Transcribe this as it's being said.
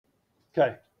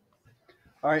Okay.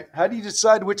 All right. How do you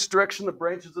decide which direction the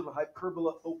branches of a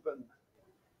hyperbola open?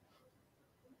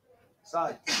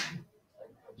 Side.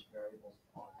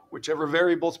 Whichever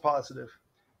variable is positive.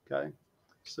 Okay.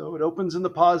 So it opens in the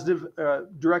positive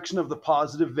direction of the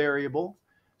positive variable.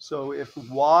 So if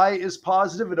y is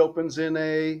positive, it opens in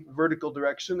a vertical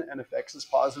direction. And if x is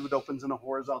positive, it opens in a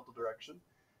horizontal direction.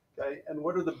 Okay. And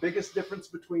what are the biggest difference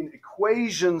between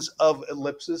equations of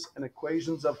ellipses and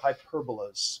equations of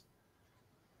hyperbolas?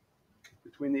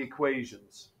 Between the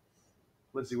equations.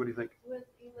 Lizzie, what do you think? With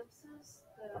ellipses,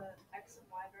 the x and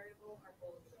y variable are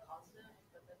both positive,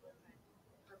 but then with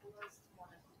hyperbolas, one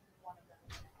of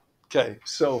them. Okay,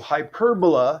 so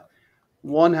hyperbola,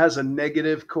 one has a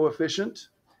negative coefficient,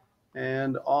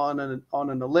 and on an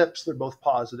ellipse, they're both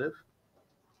positive.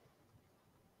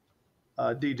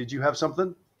 D, did you have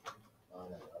something?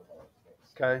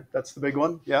 Okay, that's the big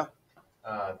one. Yeah.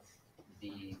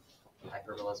 The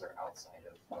hyperbolas are outside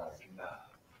of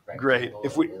Great.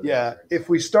 If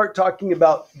we start talking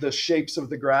about the shapes of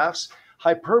the graphs,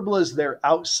 hyperbolas, they're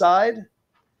outside,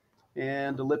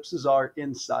 and ellipses are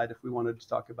inside, if we wanted to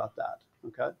talk about that.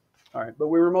 Okay. All right. But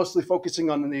we were mostly focusing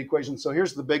on the equation. So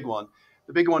here's the big one.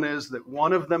 The big one is that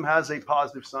one of them has a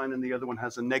positive sign and the other one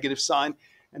has a negative sign.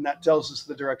 And that tells us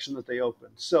the direction that they open.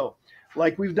 So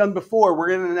like we've done before, we're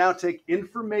going to now take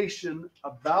information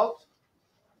about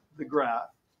the graph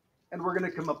and we're going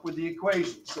to come up with the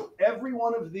equation. So every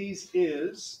one of these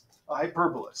is a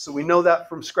hyperbola. So we know that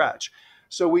from scratch.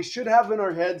 So we should have in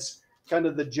our heads kind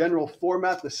of the general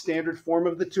format, the standard form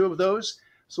of the two of those.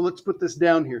 So let's put this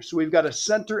down here. So we've got a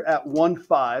center at 1,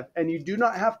 5, and you do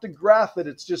not have to graph it.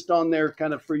 It's just on there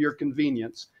kind of for your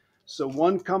convenience. So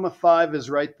 1, 5 is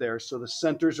right there. So the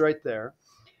center's right there.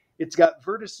 It's got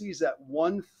vertices at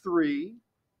 1, 3.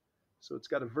 So it's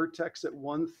got a vertex at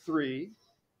 1, 3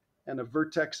 and a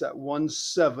vertex at 1,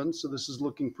 7. So this is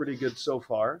looking pretty good so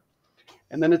far.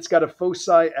 And then it's got a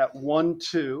foci at 1,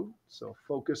 2. So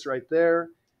focus right there.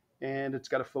 And it's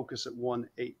got a focus at 1,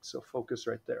 8. So focus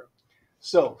right there.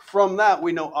 So from that,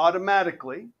 we know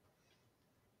automatically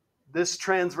this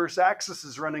transverse axis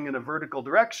is running in a vertical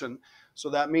direction.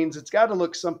 So that means it's got to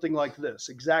look something like this.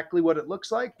 Exactly what it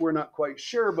looks like, we're not quite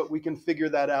sure, but we can figure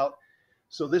that out.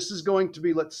 So this is going to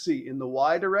be, let's see, in the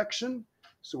y direction.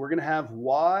 So we're going to have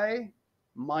y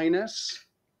minus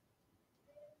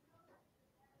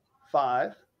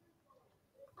 5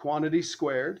 quantity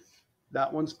squared.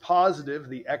 That one's positive.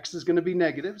 The x is going to be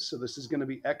negative. So this is going to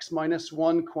be x minus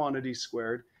 1 quantity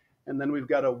squared. And then we've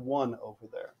got a 1 over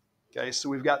there. Okay, so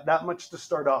we've got that much to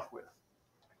start off with.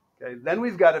 Okay, then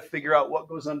we've got to figure out what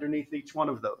goes underneath each one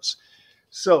of those.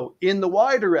 So in the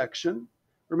y direction,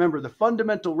 remember the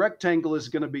fundamental rectangle is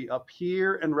going to be up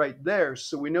here and right there.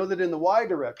 So we know that in the y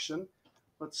direction,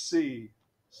 let's see.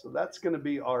 So that's going to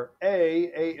be our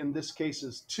a. A in this case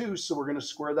is 2. So we're going to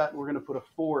square that and we're going to put a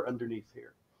 4 underneath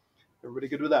here. Everybody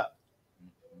good with that?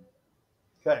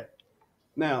 Okay.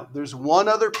 Now, there's one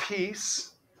other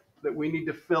piece that we need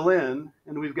to fill in,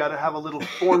 and we've got to have a little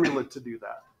formula to do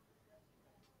that.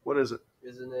 What is it?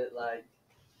 Isn't it like,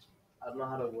 I don't know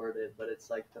how to word it, but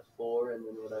it's like the 4 and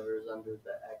then whatever is under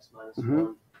the x minus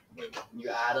 1. You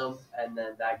add them, and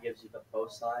then that gives you the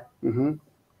foci.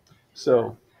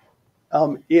 So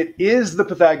it is the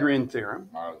Pythagorean theorem.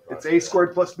 It's a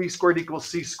squared plus b squared equals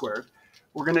c squared.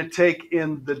 We're going to take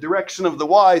in the direction of the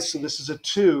y, so this is a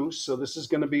 2, so this is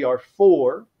going to be our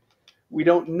 4. We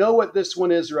don't know what this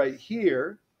one is right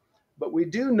here, but we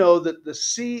do know that the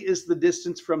c is the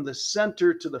distance from the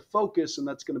center to the focus, and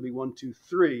that's going to be 1, 2,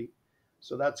 3.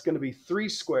 So that's going to be 3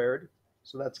 squared,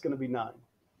 so that's going to be 9.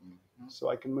 So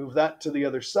I can move that to the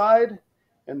other side,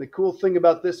 and the cool thing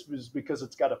about this is because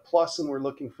it's got a plus and we're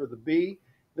looking for the b,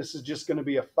 this is just going to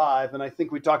be a 5, and I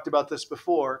think we talked about this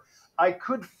before. I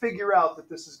could figure out that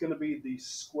this is going to be the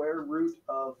square root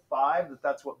of 5, that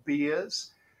that's what b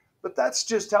is. But that's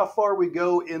just how far we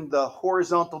go in the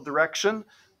horizontal direction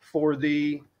for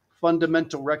the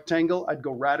fundamental rectangle. I'd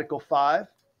go radical 5,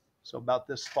 so about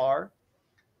this far.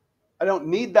 I don't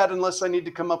need that unless I need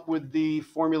to come up with the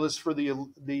formulas for the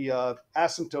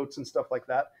asymptotes and stuff like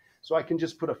that. So I can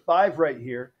just put a 5 right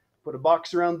here, put a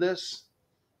box around this,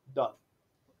 done.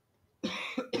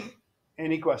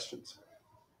 Any questions?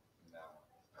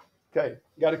 Okay,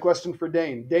 got a question for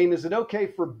Dane. Dane, is it okay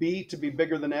for B to be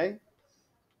bigger than A?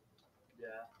 Yeah.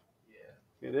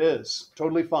 It is.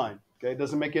 Totally fine. Okay, it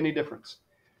doesn't make any difference.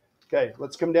 Okay,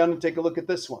 let's come down and take a look at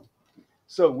this one.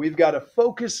 So we've got a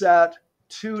focus at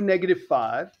 2, negative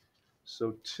 5.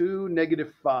 So 2,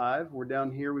 negative 5. We're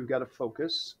down here. We've got a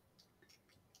focus.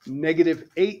 Negative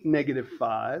 8, negative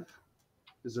 5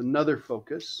 is another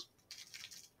focus.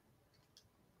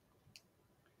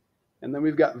 And then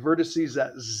we've got vertices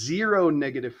at 0,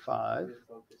 negative 5. Your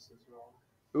focus is wrong.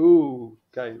 Ooh,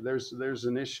 okay, there's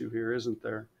an issue here, isn't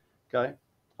there? Okay,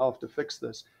 I'll have to fix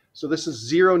this. So this is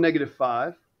 0, negative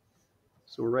 5.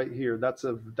 So we're right here. That's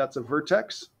a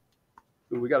vertex.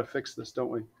 Ooh, we got to fix this, don't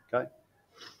we? Okay.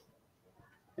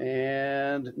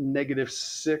 And negative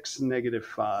 6, negative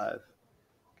 5.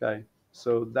 Okay,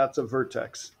 so that's a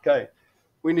vertex. Okay,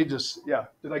 we need to, yeah.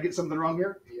 Did I get something wrong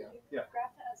here? You Yeah.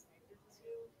 graphed it as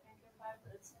 -2, -5,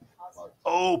 but it's positive.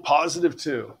 Oh, positive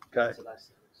 2. Okay. That's what I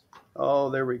said. Oh,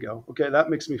 there we go. Okay, that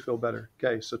makes me feel better.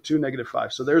 Okay, so 2, negative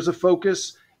 5. So there's a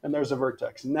focus and there's a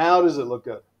vertex. Now does it look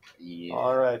good? Yeah.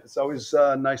 All right. It's always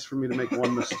nice for me to make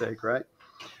one mistake, right?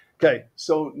 Okay,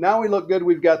 so now we look good.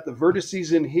 We've got the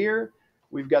vertices in here.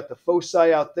 We've got the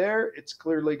foci out there. It's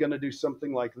clearly going to do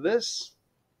something like this.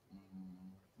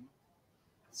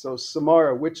 So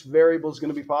Samara, which variable is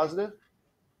going to be positive?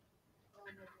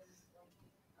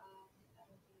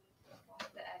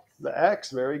 The x,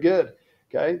 very good.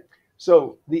 Okay,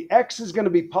 so the x is going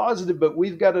to be positive, but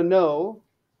we've got to know,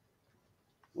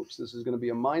 whoops, this is going to be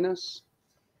a minus.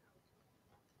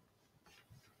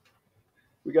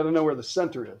 We got to know where the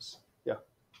center is. Yeah.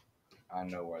 I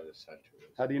know where the center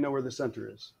is. How do you know where the center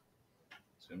is?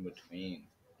 It's in between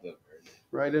the vertex.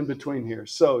 Right in between here.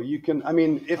 So you can, I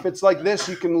mean, if it's like this,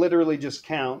 you can literally just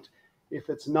count. If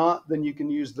it's not, then you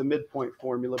can use the midpoint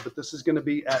formula. But this is going to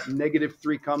be at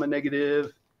 -3,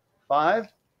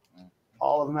 -5.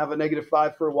 All of them have a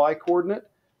 -5 for a y coordinate.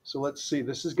 So let's see.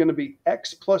 This is going to be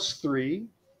x plus 3,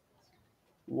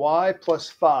 y plus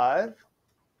 5.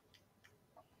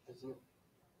 Isn't it?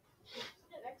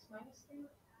 X -3?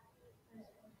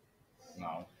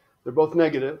 No. They're both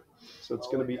negative. So it's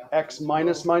going to be x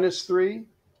minus -3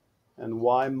 and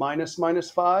y minus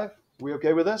 -5. We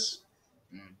okay with this?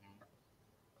 Mhm.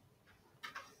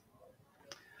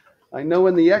 I know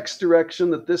in the x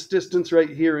direction that this distance right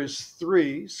here is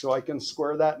 3, so I can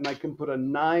square that and I can put a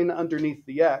 9 underneath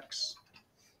the x.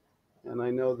 And I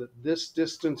know that this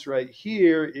distance right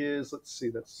here is, let's see,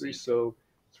 that's 3, so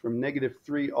it's from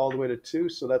 -3 all the way to 2,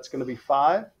 so that's going to be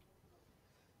 5.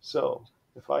 So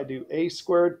if I do a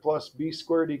squared plus b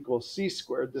squared equals c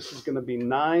squared, this is going to be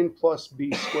 9 plus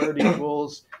b squared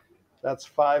equals, that's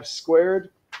 5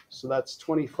 squared, so that's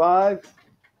 25.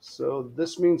 So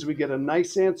this means we get a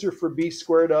nice answer for b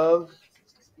squared of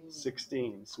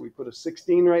 16. So we put a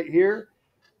 16 right here.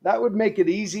 That would make it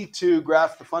easy to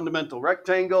graph the fundamental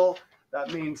rectangle.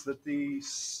 That means that the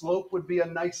slope would be a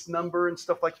nice number and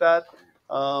stuff like that.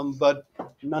 But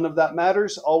none of that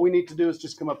matters. All we need to do is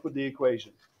just come up with the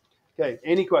equation. Okay,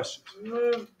 any questions?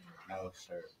 No,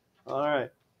 sir. All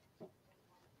right.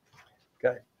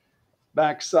 Okay,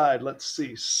 back side, let's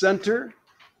see. Center.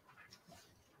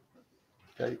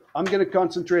 Okay, I'm going to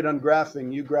concentrate on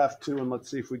graphing. You graph too, and let's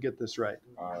see if we get this right.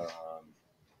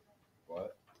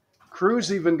 What?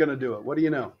 Crew's even going to do it. What do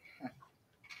you know?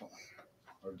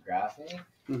 We're graphing?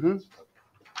 Mm-hmm.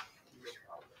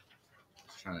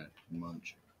 Just trying to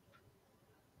munch.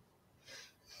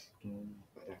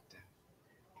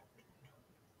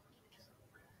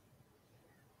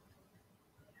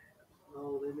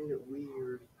 Oh, they made it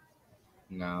weird.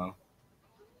 No.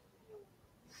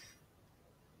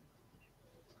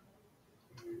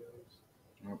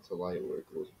 That's a light work.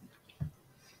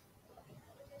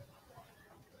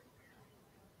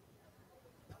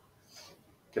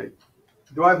 Okay.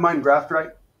 Do I have mine graphed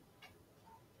right?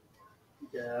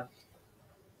 Yeah.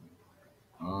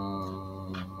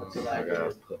 That's what I gotta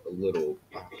did. put a little.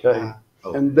 Okay.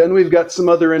 Oh. And then we've got some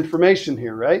other information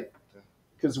here, right?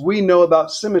 Because we know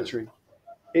about symmetry.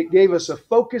 It gave us a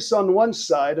focus on one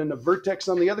side and a vertex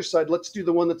on the other side. Let's do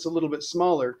the one that's a little bit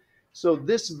smaller. So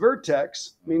this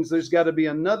vertex means there's got to be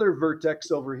another vertex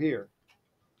over here.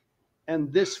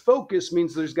 And this focus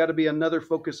means there's got to be another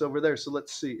focus over there. So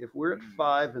let's see. If we're at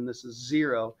 5 and this is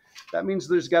 0, that means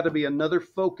there's got to be another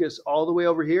focus all the way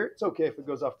over here. It's okay if it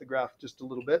goes off the graph just a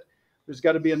little bit. There's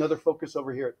got to be another focus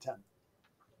over here at 10.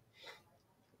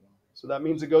 So that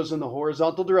means it goes in the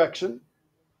horizontal direction.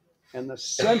 And the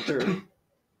center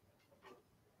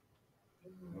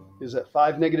is at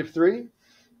 5, -3.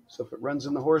 So if it runs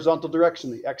in the horizontal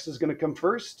direction, the x is going to come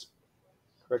first.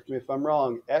 Correct me if I'm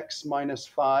wrong. X minus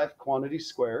 5 quantity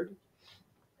squared.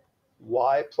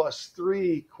 Y plus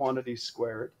 3 quantity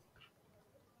squared.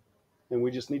 And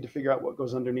we just need to figure out what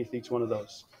goes underneath each one of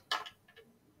those.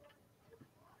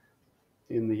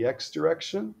 In the x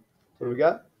direction, what do we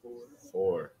got?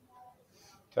 4.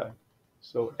 Okay.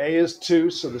 So A is 2,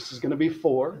 so this is going to be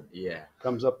 4. Yeah.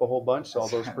 Comes up a whole bunch, so all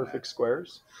those perfect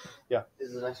squares. Yeah.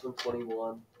 Is the next one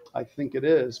 21? I think it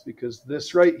is, because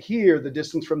this right here, the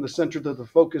distance from the center to the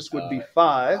focus would be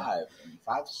 5. 5. And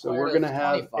 5 So we're going to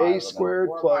have a squared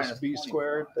plus b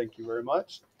squared. Thank you very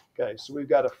much. Okay, so we've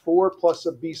got a 4 plus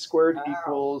a b squared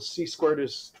equals c squared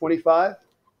is 25.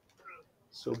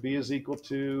 So b is equal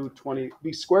to 20.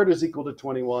 B squared is equal to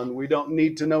 21. We don't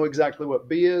need to know exactly what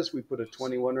b is. We put a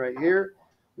 21 right here.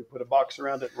 We put a box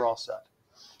around it, and we're all set.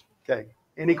 Okay,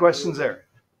 any questions there?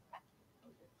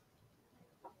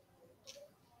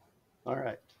 All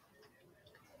right.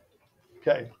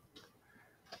 Okay.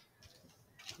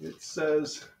 It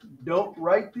says, don't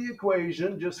write the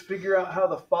equation, just figure out how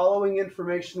the following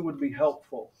information would be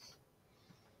helpful.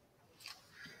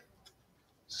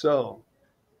 So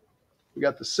we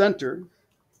got the center,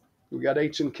 we got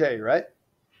h and k, right?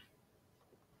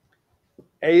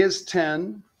 A is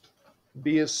 10,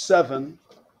 B is 7,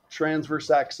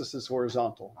 transverse axis is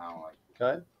horizontal. I don't like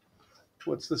Okay?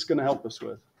 What's this going to help us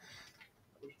with?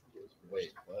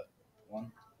 Wait, what?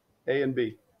 1? A and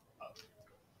B.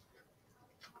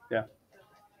 Yeah.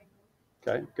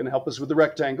 Okay, going to help us with the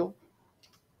rectangle.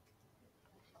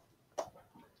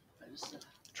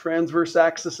 Transverse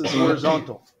axis is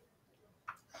horizontal.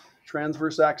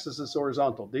 Transverse axis is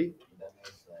horizontal. D? That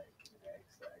makes like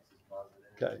x axis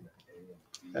positive.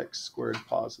 Okay. X squared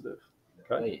positive.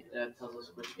 Okay. Wait, That tells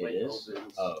us which it way it is?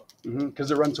 opens. Oh.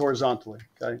 Because it runs horizontally.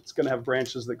 Okay, it's going to have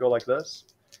branches that go like this.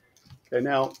 Okay,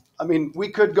 now, I mean, we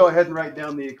could go ahead and write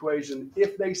down the equation.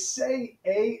 If they say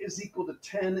A is equal to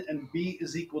 10 and B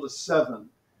is equal to 7,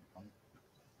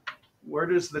 where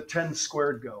does the 10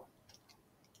 squared go?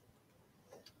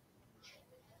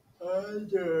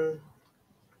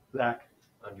 Zach?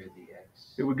 Under the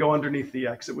x. It would go underneath the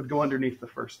X. It would go underneath the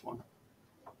first one.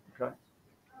 Okay?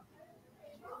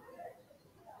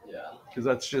 Yeah. Because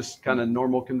that's just kind of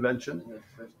normal convention.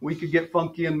 We could get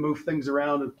funky and move things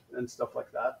around and stuff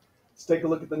like that. Let's take a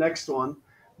look at the next one.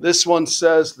 This one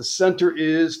says the center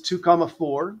is 2,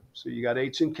 4. So you got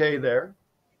h and k there.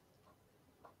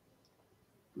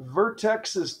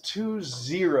 Vertex is 2,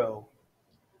 0.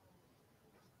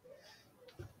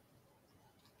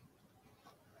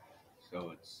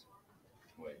 So it's.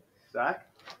 Wait. Zach?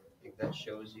 I think that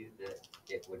shows you that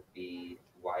it would be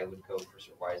y would go first,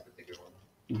 or y is the bigger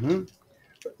one.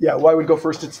 Yeah, y would go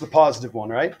first. It's the positive one,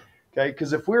 right? Okay,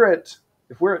 because if we're at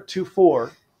 2,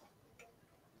 4,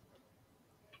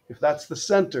 if that's the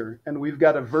center, and we've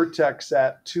got a vertex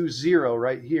at 2, 0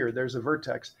 right here, there's a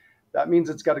vertex. That means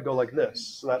it's got to go like this.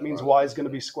 So that means y is going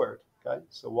to be squared. Okay,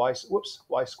 so y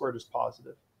squared is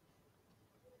positive.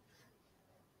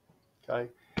 Okay,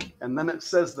 and then it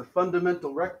says the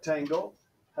fundamental rectangle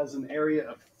has an area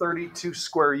of 32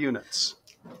 square units.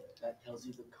 That tells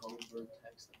you the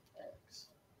co-vertex of x.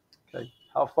 Okay,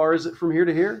 how far is it from here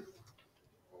to here?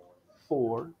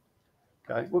 4.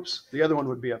 Okay, the other one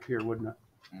would be up here, wouldn't it?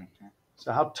 Mm-hmm.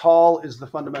 So how tall is the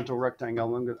fundamental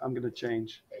rectangle? I'm going to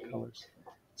change colors.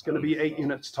 It's going to be 8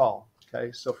 units tall.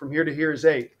 Okay, so from here to here is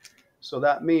 8. So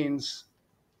that means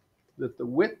that the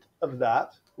width of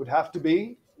that would have to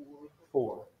be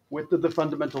 4. Width of the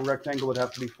fundamental rectangle would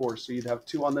have to be 4. So you'd have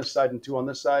 2 on this side and 2 on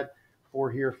this side,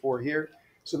 4 here, 4 here.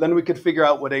 So then we could figure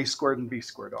out what a squared and b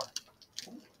squared are.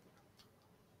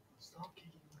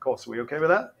 Cool, so we okay with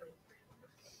that?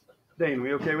 Dane,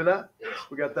 we okay with that?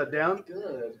 We got that down?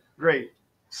 Good. Great.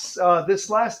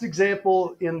 This last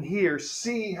example in here,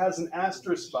 C has an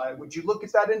asterisk by it. Would you look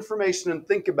at that information and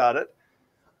think about it?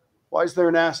 Why is there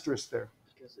an asterisk there?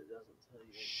 Because it doesn't tell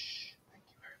you. Shh. Thank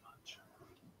you very much.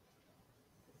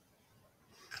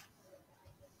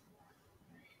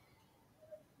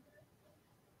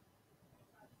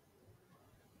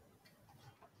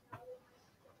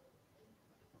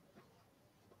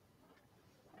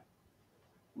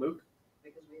 Luke?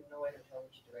 Because we have no way to tell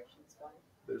which direction it's going.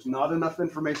 There's not enough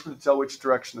information to tell which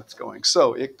direction it's going.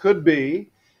 So it could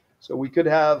be, so we could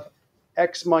have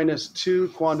x minus 2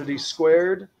 quantity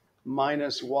squared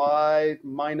minus y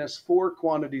minus 4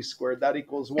 quantity squared. That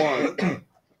equals 1.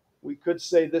 We could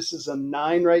say this is a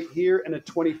 9 right here and a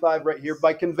 25 right here.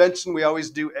 By convention, we always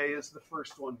do a as the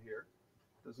first one here.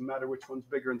 Doesn't matter which one's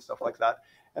bigger and stuff like that.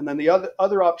 And then the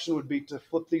other option would be to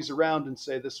flip these around and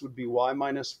say this would be y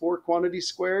minus 4 quantity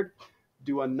squared,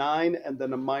 do a 9 and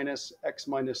then a minus x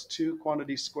minus 2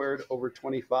 quantity squared over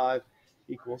 25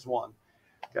 equals 1.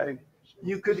 Okay.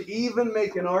 You could even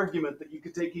make an argument that you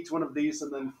could take each one of these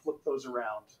and then flip those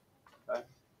around. Okay.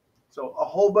 So a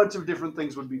whole bunch of different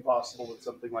things would be possible with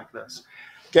something like this.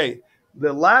 Okay.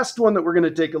 The last one that we're going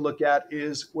to take a look at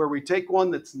is where we take one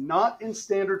that's not in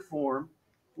standard form.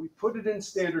 We put it in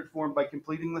standard form by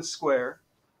completing the square,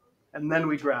 and then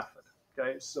we graph it.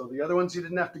 Okay. So the other ones you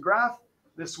didn't have to graph.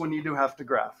 This one you do have to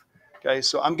graph. Okay,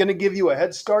 so I'm going to give you a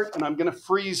head start, and I'm going to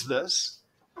freeze this.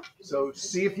 So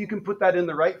see if you can put that in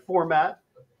the right format.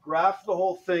 Graph the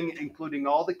whole thing, including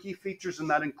all the key features, and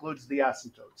that includes the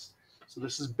asymptotes. So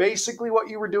this is basically what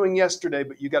you were doing yesterday,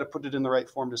 but you got to put it in the right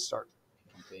form to start.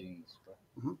 Completing the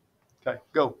square. Okay,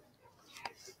 go.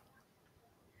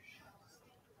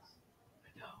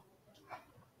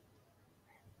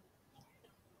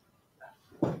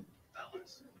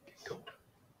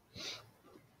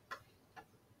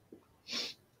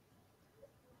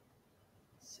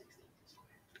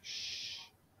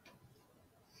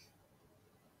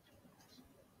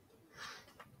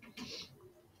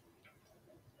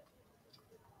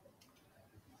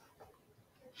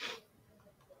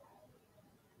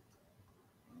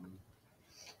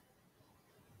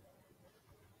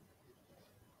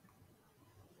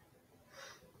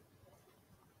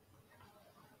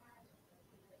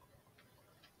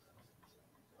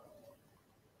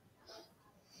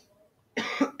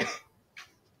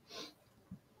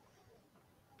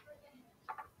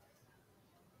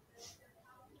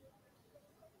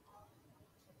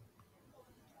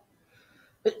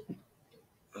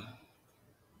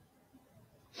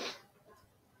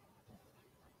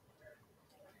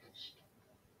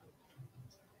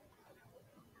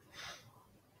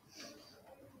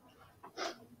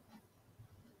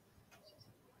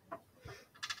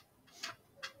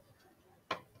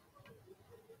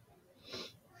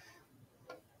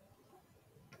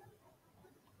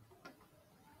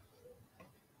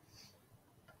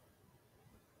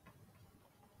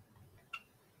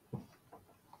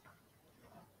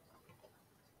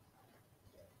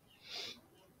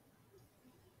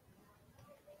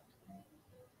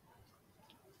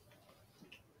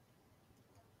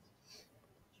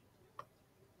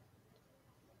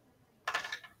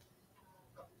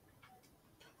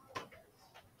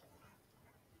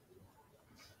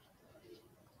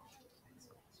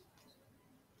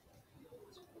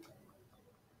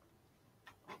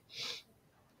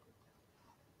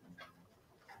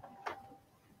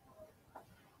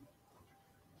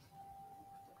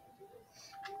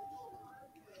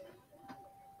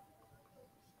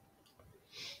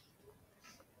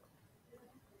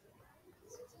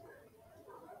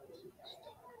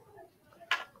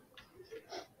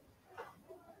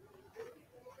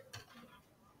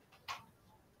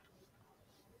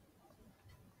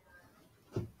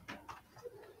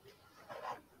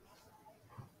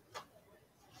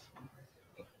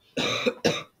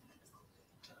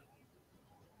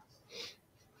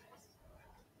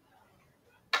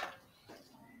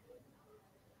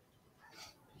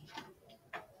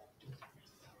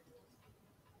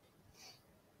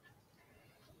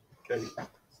 Okay.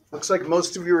 Looks like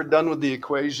most of you are done with the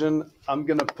equation. I'm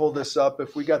going to pull this up.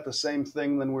 If we got the same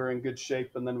thing, then we're in good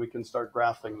shape, and then we can start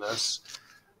graphing this.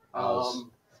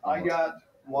 I got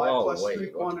y plus 3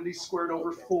 quantities squared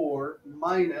over 4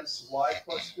 minus y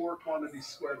plus 4 quantities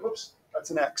squared. Whoops,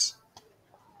 that's an x.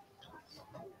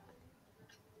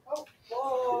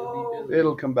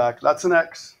 It'll come back. That's an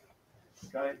x.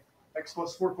 Okay. X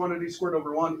plus 4 quantities squared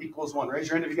over 1 equals 1. Raise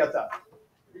your hand if you got that.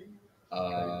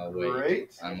 Wait.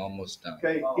 Great. I'm almost done.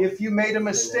 Okay, if you made a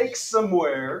mistake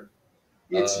somewhere,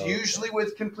 it's usually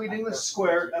with completing the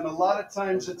square, and a lot of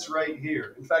times it's right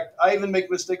here. In fact, I even make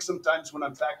mistakes sometimes when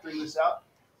I'm factoring this out.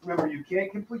 Remember, you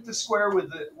can't complete the square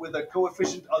with a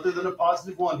coefficient other than a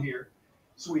positive 1 here.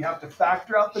 So we have to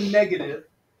factor out the negative.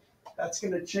 That's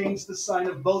going to change the sign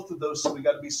of both of those, so we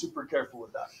got to be super careful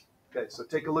with that. Okay, so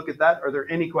take a look at that. Are there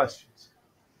any questions?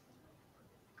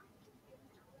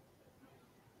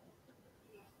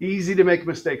 Easy to make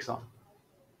mistakes on.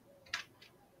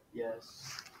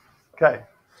 Yes. Okay.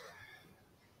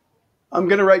 I'm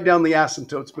going to write down the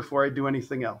asymptotes before I do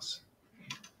anything else.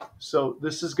 So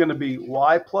this is going to be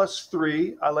y plus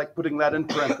 3. I like putting that in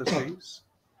parentheses.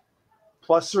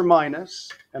 Plus or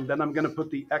minus. And then I'm going to put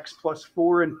the x plus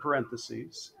 4 in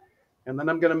parentheses. And then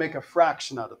I'm going to make a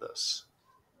fraction out of this.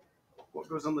 What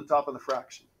goes on the top of the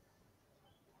fraction?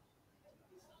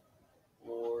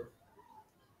 4.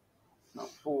 Not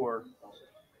 4.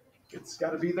 It's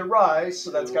got to be the rise,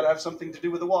 so that's got to have something to do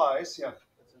with the y's. Yeah.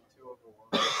 That's a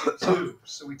 2 over 1. 2.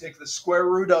 So we take the square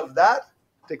root of that,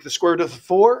 take the square root of the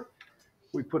 4,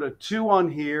 we put a 2 on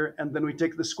here, and then we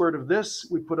take the square root of this,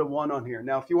 we put a 1 on here.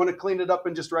 Now, if you want to clean it up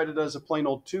and just write it as a plain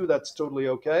old 2, that's totally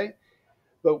okay.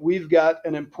 But we've got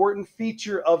an important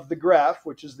feature of the graph,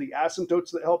 which is the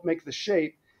asymptotes that help make the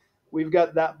shape. We've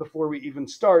got that before we even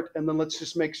start, and then let's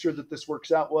just make sure that this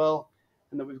works out well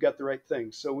and that we've got the right thing.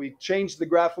 So we changed the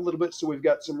graph a little bit so we've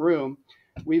got some room.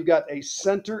 We've got a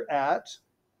center at,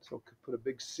 so put a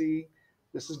big C.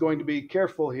 This is going to be,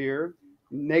 careful here,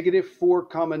 -4,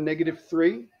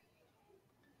 -3.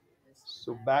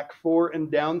 So back 4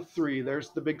 and down 3. There's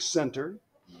the big center.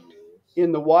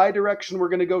 In the y direction, we're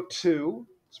going to go 2.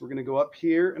 So we're going to go up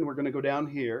here and we're going to go down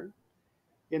here.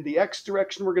 In the x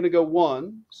direction, we're going to go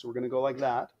 1. So we're going to go like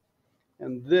that.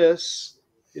 And this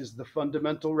is the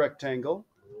fundamental rectangle.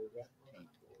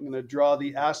 I'm going to draw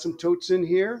the asymptotes in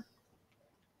here.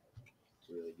 It's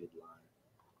a really good line.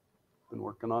 Been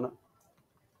working on it.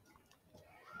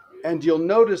 And you'll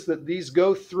notice that these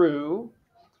go through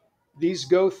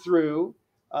 -4,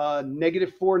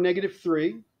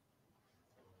 -3.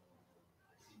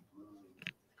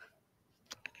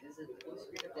 Is it blue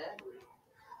screen of death?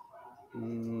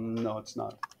 No, it's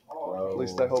not. Bro, At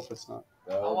least I hope it's not.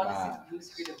 I bro, want to nah. see blue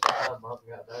screen of death. Oh my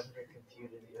god, that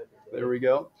computed the other day. There we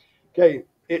go. Okay,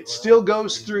 it still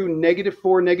goes through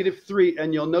 -4, -3,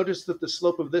 and you'll notice that the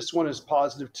slope of this one is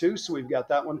 +2, so we've got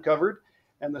that one covered.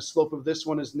 And the slope of this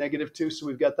one is -2, so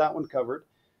we've got that one covered.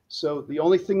 So the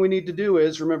only thing we need to do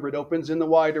is, remember, it opens in the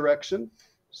y direction.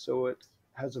 So it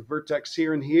has a vertex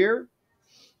here and here,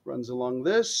 runs along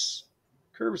this,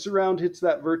 curves around, hits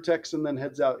that vertex, and then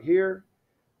heads out here,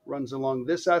 runs along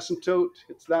this asymptote,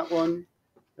 hits that one,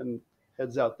 and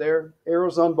heads out there.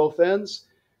 Arrows on both ends.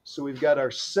 So we've got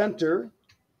our center,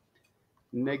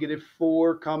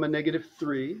 -4,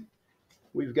 -3.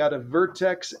 We've got a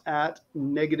vertex at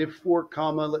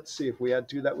 -4, let's see, if we had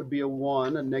to, that would be a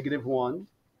 1, a -1.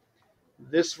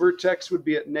 This vertex would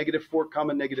be at -4,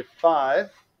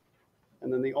 -5.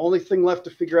 And then the only thing left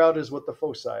to figure out is what the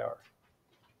foci are.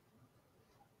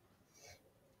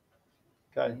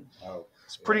 Okay, Oh,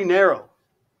 it's pretty narrow.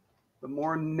 The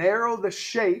more narrow the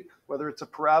shape, whether it's a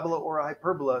parabola or a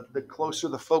hyperbola, the closer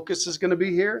the focus is going to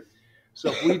be here.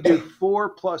 So if we do 4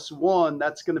 plus 1,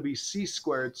 that's going to be c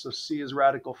squared. So c is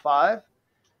radical 5.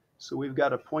 So we've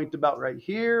got a point about right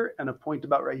here and a point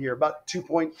about right here, about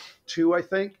 2.2, I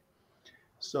think.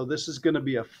 So this is going to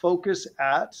be a focus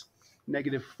at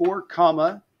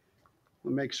 -4, let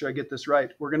me make sure I get this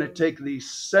right. We're going to take the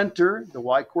center, the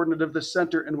y coordinate of the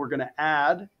center, and we're going to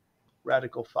add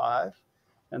radical 5.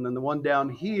 And then the one down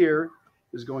here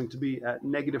is going to be at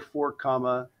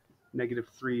 -4,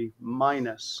 -3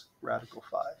 minus radical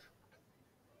 5.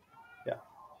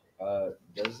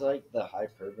 does like the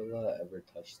hyperbola ever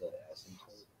touch the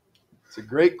asymptote? It's a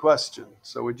great question.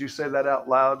 So would you say that out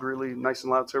loud, really nice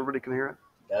and loud so everybody can hear it?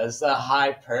 Does the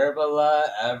hyperbola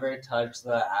ever touch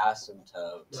the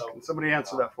asymptote? Can somebody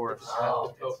answer that for us?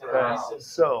 Oh, Okay,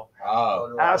 so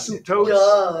Oh,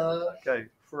 asymptotes, okay,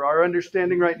 for our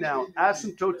understanding right now,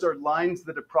 asymptotes are lines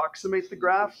that approximate the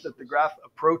graph, that the graph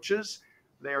approaches.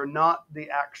 They are not the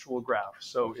actual graph.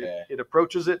 So Okay. it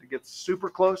approaches it, it gets super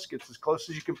close, gets as close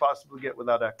as you can possibly get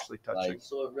without actually touching. like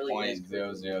So it really is.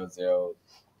 0.0001.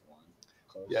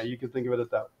 Close. Yeah, you can think of it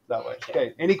that way.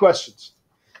 Okay, any questions?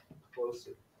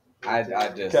 Closer. I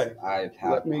just Okay. I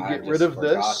have Let me I get just rid of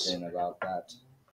this. forgotten about that.